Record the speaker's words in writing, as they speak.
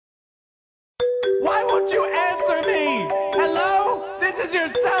won't you answer me? Hello? This is your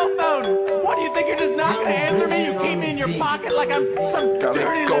cell phone. What do you think? You're just not gonna answer me? You keep me in your pocket like I'm some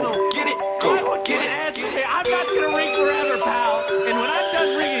dirty little. Get it, Why won't you answer me? I'm not gonna ring forever, pal. And when I'm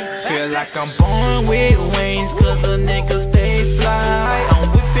done ringing, feel like I'm born with wings, cause a nigga stay fly.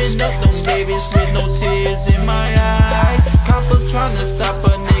 I'm whipping up them babies with no tears in my eyes. Coppers tryna stop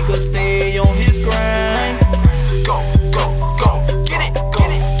a nigga, stay on his grind. Go, go, go, get it, go,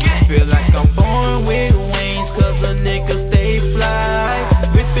 get it. Feel like I'm born with wings, cause a nigga stay fly.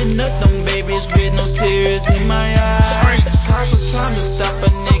 Whipping up them babies with no tears in my eyes. Coppers tryna stop a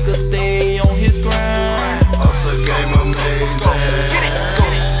nigga, stay on his grind. Also game amazing.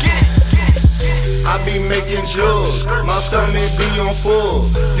 I be making jokes, my stomach be on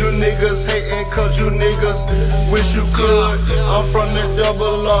full. You niggas hating cause you niggas wish you could. I'm from the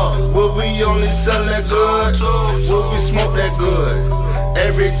double R, where we only sell that good, where we smoke that good.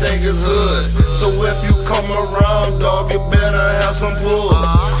 Everything is hood, so if you come around, dog, you better have some pulls.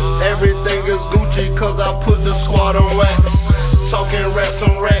 Everything is Gucci cause I put the squad on wax. Talking racks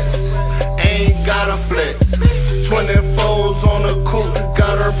on racks, ain't gotta flex. 24s on the coupe,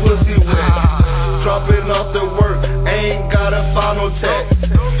 got her pussy wet. Dropping off the work, ain't gotta file no tax.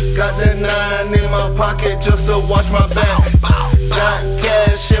 Got that 9 in my pocket just to watch my back. Got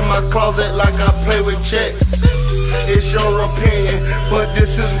cash in my closet like I play with checks. It's your opinion, but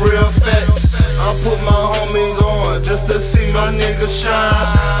this is real facts. I put my homies on just to see my niggas shine.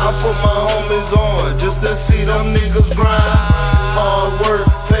 I put my homies on just to see them niggas grind. Hard work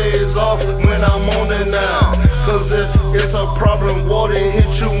pays off when I'm on it now. Cause if it's a problem, water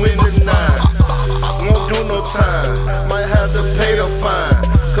hit you in the 9. Won't do no time, might have to pay a fine.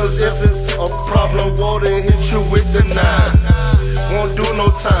 Cause if it's a problem, water hit you with the 9. Won't do no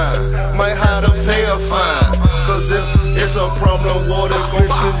time, might have to pay a fine. Cause if it's a problem, water's gon'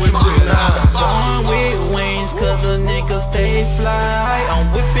 hit with the 9. Born with wings, cause a nigga stay fly. I'm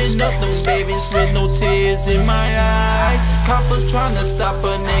whipping up them babies with no tears in my eyes. Coppers tryna stop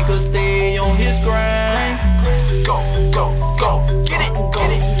a nigga, stay on his grind. Go, go, go, get it, go,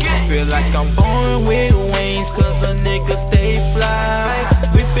 get it. Feel like I'm born with wings, cause a nigga stay fly.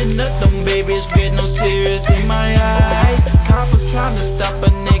 Whipping up them babies with no tears in my eyes. Coppers tryna stop a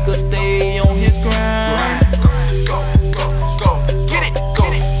nigga, stay on his grind. Go, go, go, get it, go,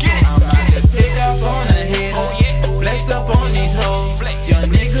 get it. I'm out to take off on a hater, flex up on these hoes. Young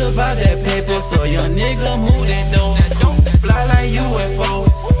nigga buy that paper, so young nigga move that dough. Fly like UFO,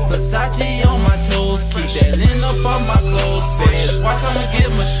 Versace on my toes. Keep that lint up on my clothes. Fast watch, I'ma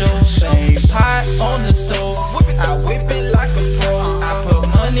give my show. Same pot on the stove, I whip it like a pro. I put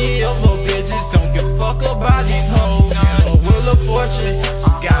money over bitches, don't give a fuck about these hoes. A wheel of fortune,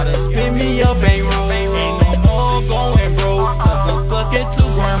 you gotta spin me your bankroll. Ain't no more going broke, cause I'm stuck in 2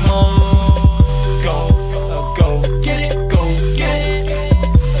 grandmas.